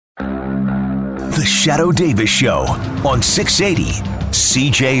The Shadoe Davis Show on 680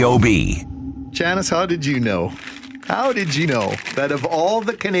 CJOB. Janis, how did you know? How did you know that of all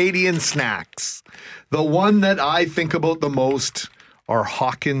the Canadian snacks, the one that I think about the most are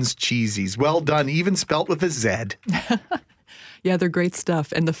Hawkins cheesies? Well done, even spelt with a Z. Yeah, they're great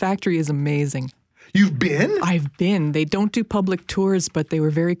stuff. And the factory is amazing. You've been? I've been. They don't do public tours, but they were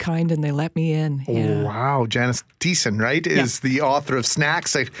very kind and they let me in. Yeah. Oh, wow. Janis Thiessen, right, is the author of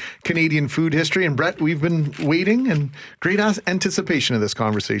Snacks, a Canadian Food History. And Brett, we've been waiting and great anticipation of this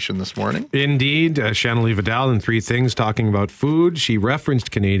conversation this morning. Indeed. Channelie Vidal in Three Things talking about food. She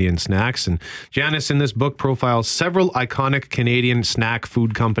referenced Canadian snacks. And Janis in this book profiles several iconic Canadian snack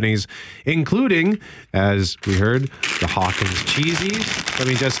food companies, including, as we heard, the Hawkins Cheesies.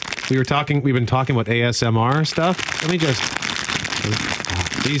 We've been talking about ASMR stuff.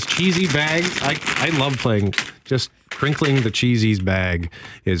 These cheesy bags, I love playing, just crinkling the cheesies bag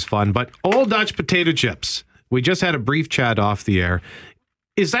is fun. But Old Dutch potato chips, we just had a brief chat off the air.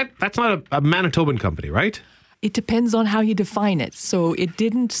 That's not a Manitoban company, right? It depends on how you define it. So it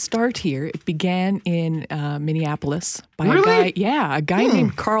didn't start here. It began in Minneapolis by a guy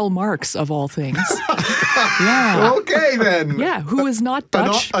named Karl Marx, of all things. Yeah. Okay, then. Yeah, who is not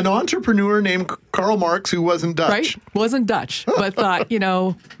Dutch. An entrepreneur named Karl Marx who wasn't Dutch. Right? Wasn't Dutch, but thought,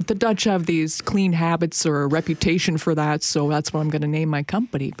 the Dutch have these clean habits or a reputation for that, so that's what I'm going to name my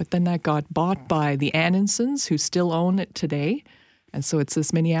company. But then that got bought by the Annensons, who still own it today. And so it's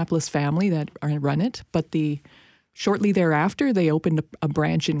this Minneapolis family that run it. But shortly thereafter, they opened a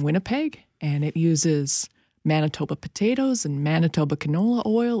branch in Winnipeg, and it uses Manitoba potatoes and Manitoba canola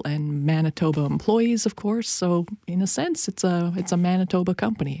oil and Manitoba employees, of course. So in a sense, it's a Manitoba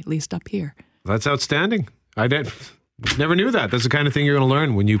company, at least up here. That's outstanding. I never knew that. That's the kind of thing you're going to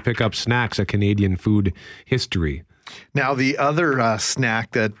learn when you pick up Snacks, a Canadian food history. Now, the other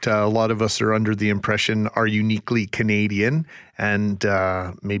snack that a lot of us are under the impression are uniquely Canadian, and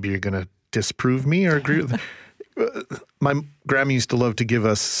maybe you're going to disprove me or agree with my grandma used to love to give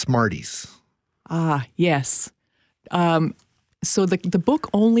us Smarties. Ah, yes. So the book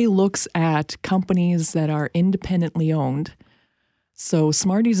only looks at companies that are independently owned. So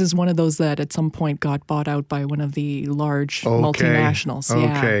Smarties is one of those that at some point got bought out by one of the large multinationals.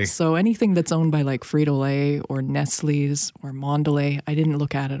 Okay. Yeah. So anything that's owned by like Frito-Lay or Nestle's or Mondelez, I didn't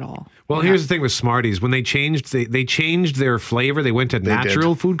look at all. Well, here's the thing with Smarties. When they changed their flavor, they went to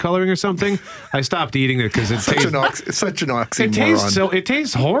natural food coloring or something. I stopped eating it because it's such an oxymoron. It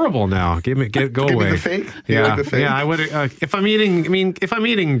tastes horrible now. Go away. Give me the fake? You like the fake? Yeah. I would. If I'm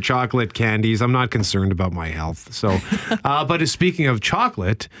eating chocolate candies, I'm not concerned about my health. So, but speaking of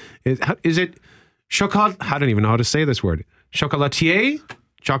chocolate, is it chocolat? I don't even know how to say this word. Chocolatier?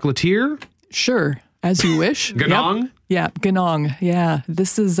 Sure, as you wish. Ganong? Yep. Yeah, Ganong. Yeah,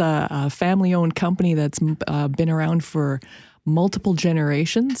 this is a family-owned company that's been around for multiple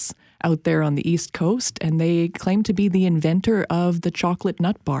generations out there on the East Coast, and they claim to be the inventor of the chocolate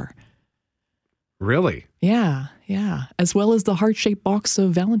nut bar. Really? Yeah, as well as the heart-shaped box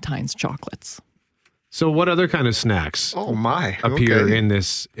of Valentine's chocolates. So what other kind of snacks appear in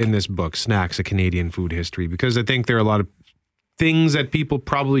this book, Snacks, a Canadian Food History? Because I think there are a lot of things that people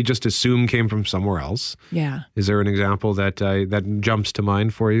probably just assume came from somewhere else. Yeah. Is there an example that jumps to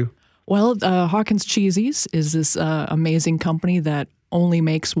mind for you? Well, Hawkins Cheesies is this amazing company that only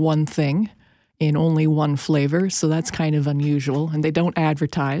makes one thing in only one flavor, so that's kind of unusual, and they don't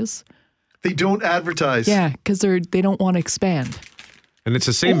advertise. They don't advertise? Yeah, because they don't want to expand. And it's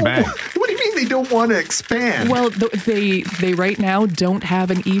the same bag. What do you mean they don't want to expand? Well, they right now don't have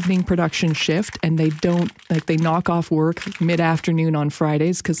an evening production shift, and they knock off work mid-afternoon on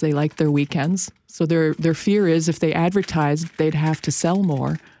Fridays because they like their weekends. So their fear is if they advertised, they'd have to sell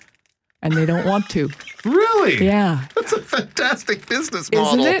more, and they don't want to. Really? Yeah. That's a fantastic business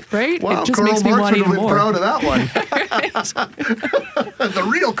model. Isn't it? Right? Wow, it just Karl makes me Marx want would have even been more. proud of that one. The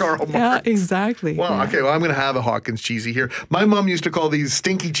real Karl Marx. Yeah, exactly. Well, yeah. okay, well, I'm going to have a Hawkins cheesy here. My mom used to call these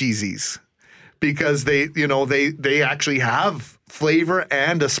stinky cheesies because they actually have flavor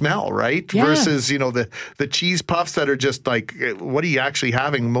and a smell, right? Yeah. Versus, the cheese puffs that are just like, what are you actually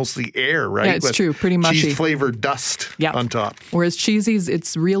having? Mostly air, right? Yeah, it's true. Pretty mushy. Cheese flavored dust on top. Whereas Cheesies,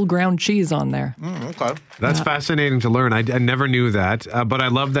 it's real ground cheese on there. Okay. That's fascinating to learn. I never knew that, but I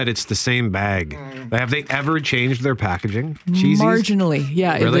love that it's the same bag. Have they ever changed their packaging? Cheesies? Marginally,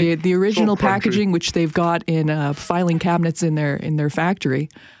 yeah. Really? The original So country. packaging, which they've got in filing cabinets in their factory,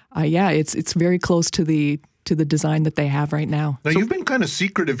 it's very close to the design that they have right now. Now, you've been kind of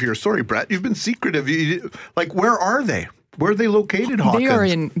secretive here. Sorry, Brett. You've been secretive. Where are they? Where are they located, Hawkins? They are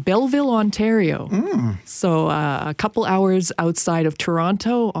in Belleville, Ontario. So a couple hours outside of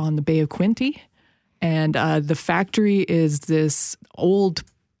Toronto on the Bay of Quinte. And the factory is this old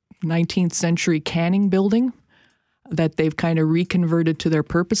 19th century canning building that they've kind of reconverted to their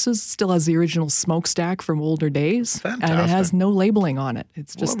purposes. Still has the original smokestack from older days. Fantastic. And it has no labeling on it.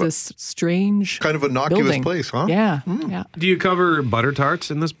 It's just this strange kind of innocuous building. place, huh? Yeah, yeah. Do you cover butter tarts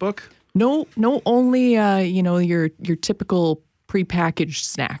in this book? No, only your typical prepackaged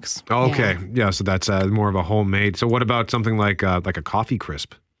snacks. Okay, yeah, so that's more of a homemade. So what about something like a coffee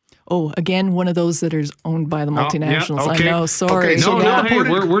crisp? Oh, again, one of those that is owned by the multinationals. yeah, okay. I know, sorry. Okay, so Hey,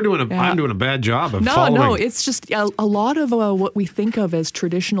 we're doing I'm doing a bad job of following. No, it's just a lot of what we think of as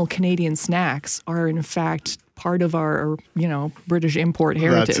traditional Canadian snacks are in fact part of our, British import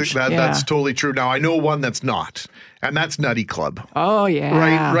heritage. That's totally true. Now, I know one that's not, and that's Nutty Club. Oh,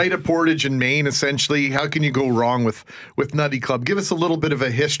 yeah. Right at Portage in Maine, essentially. How can you go wrong with Nutty Club? Give us a little bit of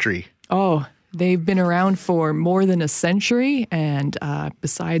a history. Oh, they've been around for more than a century, and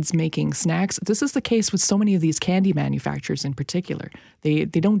besides making snacks, this is the case with so many of these candy manufacturers in particular. They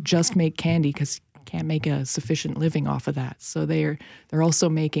don't just make candy because you can't make a sufficient living off of that. So they're also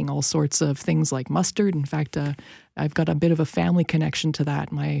making all sorts of things like mustard. In fact, I've got a bit of a family connection to that.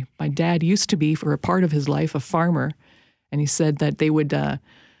 My dad used to be, for a part of his life, a farmer, and he said that they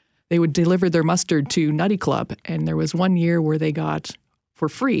would deliver their mustard to Nutty Club, and there was one year where they got, for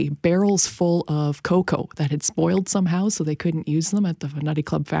free, barrels full of cocoa that had spoiled somehow, so they couldn't use them at the Nutty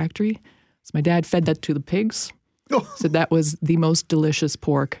Club factory. So my dad fed that to the pigs. Said that was the most delicious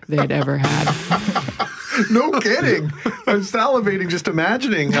pork they had ever had. No kidding. I'm salivating just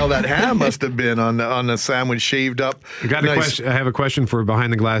imagining how that ham must have been on a sandwich shaved up. I have a question for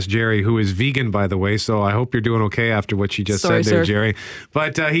Behind the Glass Jerry, who is vegan, by the way, so I hope you're doing okay after what she just said there, sir. Jerry.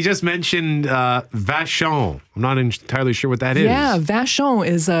 But he just mentioned Vachon. I'm not entirely sure what that is. Yeah, Vachon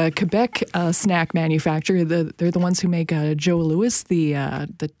is a Quebec snack manufacturer. They're the ones who make Joe Louis,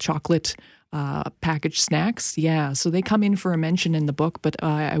 the chocolate packaged snacks. Yeah, so they come in for a mention in the book, but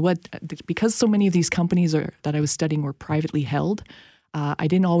because so many of these companies that I was studying were privately held, I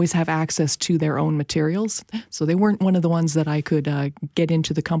didn't always have access to their own materials. So they weren't one of the ones that I could get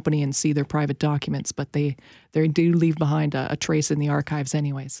into the company and see their private documents, but they do leave behind a trace in the archives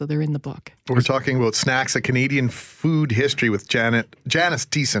anyway, so they're in the book. We're talking about snacks, a Canadian food history with Janis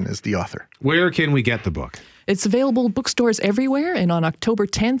Thiessen is the author. Where can we get the book? It's available bookstores everywhere, and on October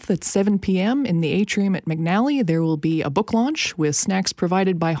 10th at 7 p.m. in the atrium at McNally, there will be a book launch with snacks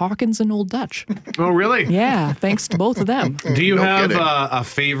provided by Hawkins and Old Dutch. Oh, really? Yeah, thanks to both of them. Do you have a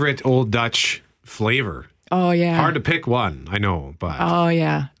favorite Old Dutch flavor? Oh, yeah. Hard to pick one, I know, but... Oh,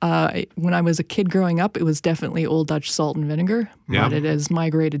 yeah. When I was a kid growing up, it was definitely Old Dutch salt and vinegar, but it has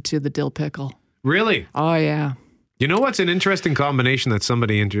migrated to the dill pickle. Really? Oh, yeah. You know what's an interesting combination that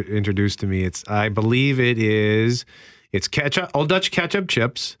somebody introduced to me? I believe it's ketchup, Old Dutch ketchup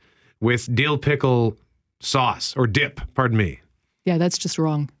chips with dill pickle sauce or dip. Pardon me. Yeah, that's just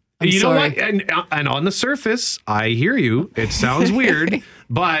wrong. You know what? And on the surface, I hear you. It sounds weird,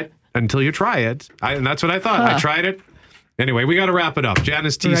 but until you try it, and that's what I thought. I tried it. Anyway, we got to wrap it up.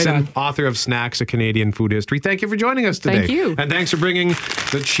 Janis Thiessen, author of Snacks, A Canadian Food History. Thank you for joining us today. Thank you. And thanks for bringing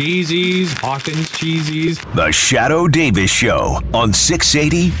the cheesies, Hawkins cheesies. The Shadoe Davis Show on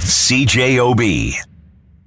 680 CJOB.